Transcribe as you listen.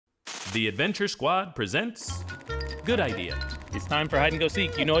The Adventure Squad presents Good Idea. It's time for hide and go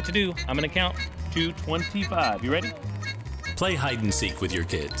seek. You know what to do. I'm gonna count to 25. You ready? Play hide and seek with your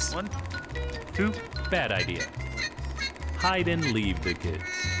kids. 1, 2. Bad idea. Hide and leave the kids.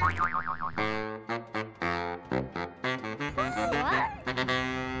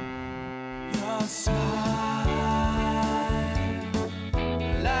 Your smile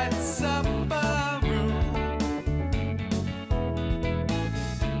lights up a room.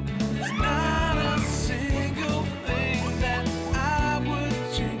 There's not a single thing that I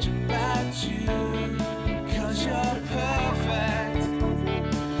would change about you, 'cause you're perfect the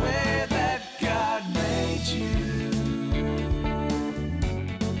way that God made you.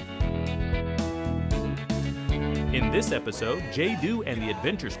 In this episode, JDew and the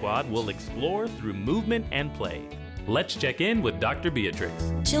Adventure Squad will explore through movement and play. Let's check in with Dr. Beatrix.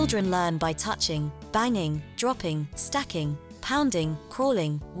 Children learn by touching, banging, dropping, stacking, pounding,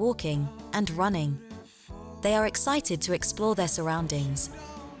 crawling, walking, and running. They are excited to explore their surroundings.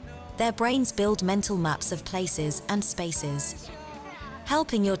 Their brains build mental maps of places and spaces.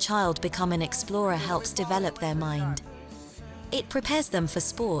 Helping your child become an explorer helps develop their mind. It prepares them for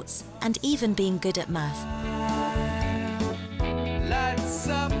sports and even being good at math. Lights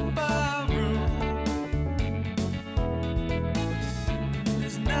up a room.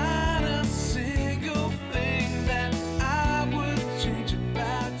 There's not a single thing that I would change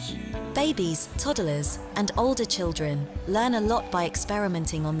about you. Babies, toddlers, and older children learn a lot by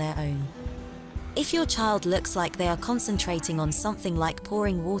experimenting on their own. If your child looks like they are concentrating on something like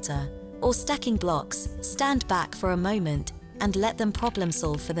pouring water or stacking blocks, stand back for a moment and let them problem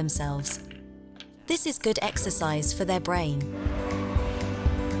solve for themselves. This is good exercise for their brain.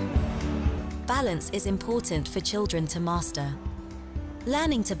 Balance is important for children to master.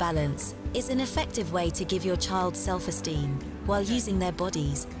 Learning to balance is an effective way to give your child self-esteem while using their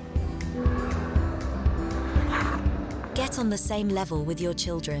bodies. Get on the same level with your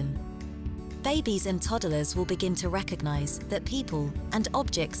children. Babies and toddlers will begin to recognize that people and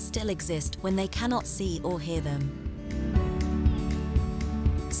objects still exist when they cannot see or hear them.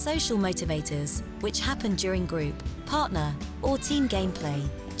 Social motivators, which happen during group, partner, or team gameplay,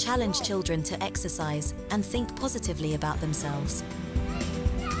 challenge children to exercise and think positively about themselves.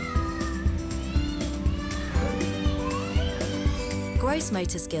 Gross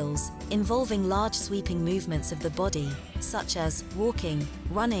motor skills, involving large sweeping movements of the body, such as walking,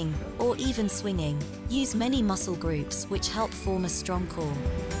 running, or even swinging, use many muscle groups which help form a strong core.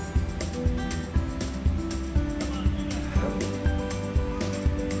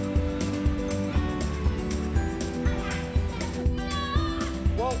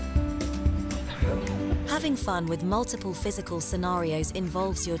 Having fun with multiple physical scenarios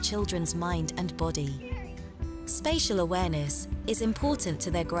involves your children's mind and body. Spatial awareness is important to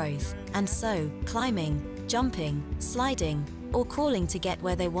their growth, and so climbing, jumping, sliding, or crawling to get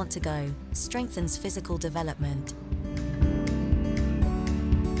where they want to go strengthens physical development.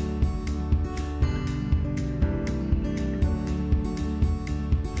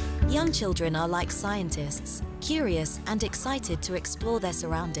 Young children are like scientists, curious and excited to explore their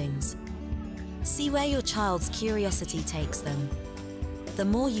surroundings. See where your child's curiosity takes them. The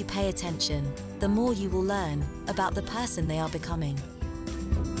more you pay attention, the more you will learn about the person they are becoming.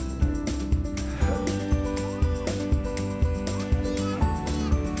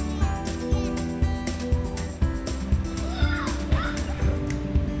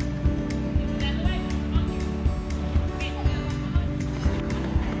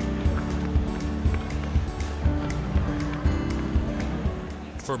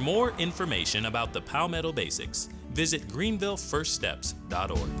 For more information about the Palmetto Basics, visit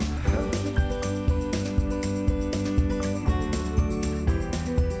greenvillefirststeps.org.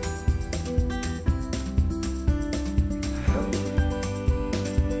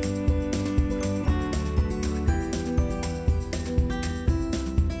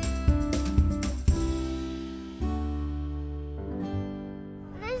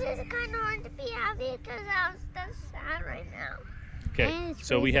 This is kind of hard to be happy because I'm so sad right now. Okay,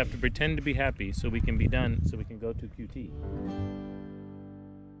 so we have to pretend to be happy so we can be done, so we can go to QT.